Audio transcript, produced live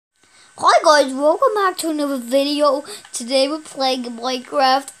Hi guys, welcome back to another video. Today we're playing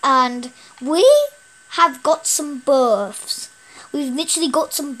Minecraft and we have got some births. We've literally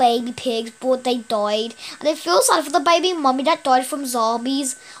got some baby pigs, but they died. And I feel sad for the baby mummy that died from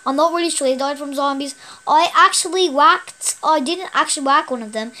zombies. I'm not really sure they died from zombies. I didn't actually whack one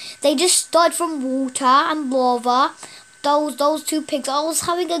of them. They just died from water and lava. Those two pigs, I was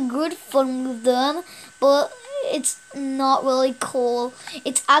having a good fun with them, but it's not really cool.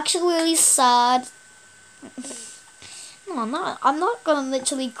 It's actually really sad. No, I'm not gonna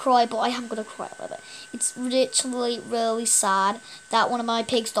literally cry, but I am gonna cry a little bit. It's literally really sad that one of my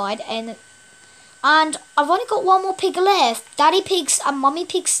pigs died, and I've only got one more pig left. Daddy pig's and mummy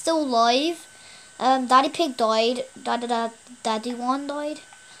pig's still alive. Daddy pig died. Daddy one died.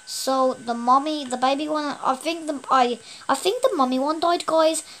 So the baby one, I think the mummy one died,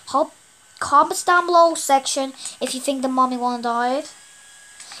 guys. Comments down below section if you think the mummy one died.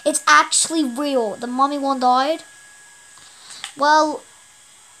 It's actually real. The mummy one died. Well,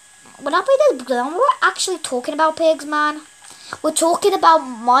 we're actually talking about pigs, man. We're talking about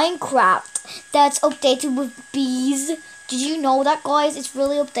Minecraft that's updated with bees. Did you know that, guys? It's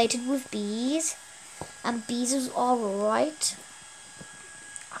really updated with bees. And bees is alright.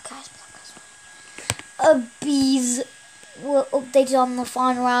 Bees were updated on the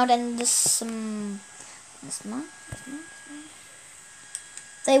final round, and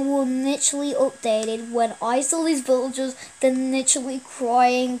they were literally updated. When I saw these villagers, they're literally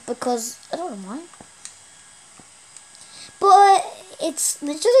crying because I don't know why. But it's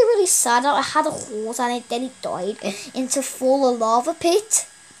literally really sad that I had a horse and then it died into full of lava pit.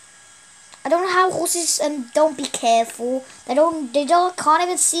 I don't know how horses don't be careful. They can't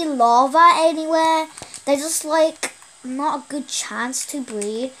even see lava anywhere. They're just like not a good chance to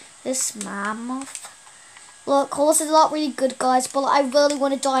breed. This mammoth. Look, horse is not really good, guys, but I really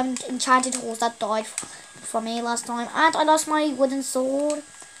want a diamond enchanted horse that died from me last time. And I lost my wooden sword.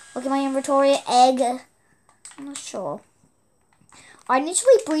 Look at my inventory. Egg. I'm not sure. I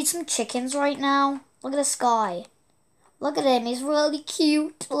literally breed some chickens right now. Look at the sky. Look at him. He's really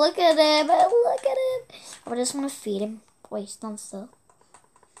cute. Look at him. Look at him. I just want to feed him. Wait, stand still.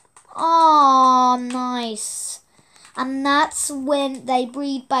 Oh, nice. And that's when they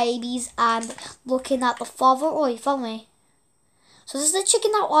breed babies and looking at the father. Oh, you follow me. So this is the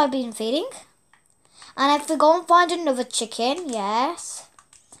chicken that I've been feeding. And if we go and find another chicken, yes.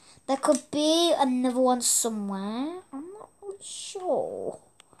 There could be another one somewhere. I'm not really sure.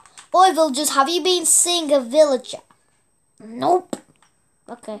 Oi, villagers, have you been seeing a villager? Nope.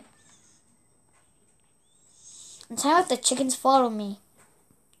 Okay. And tell me if the chickens follow me.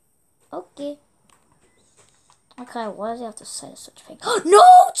 Okay. Okay, why does he have to say such a thing? No,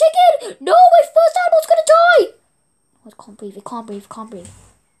 chicken! No, my first animal's gonna die! Oh, it can't breathe, it can't breathe, it can't breathe.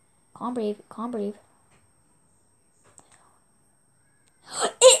 Can't breathe, it can't breathe.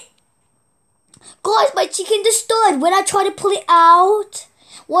 Guys, my chicken just died when I try to pull it out.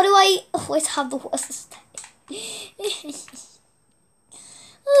 What do I always have the horses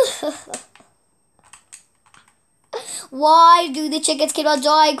Why do the chickens keep on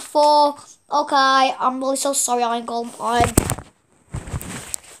dying for? Okay, I'm really so sorry, I'm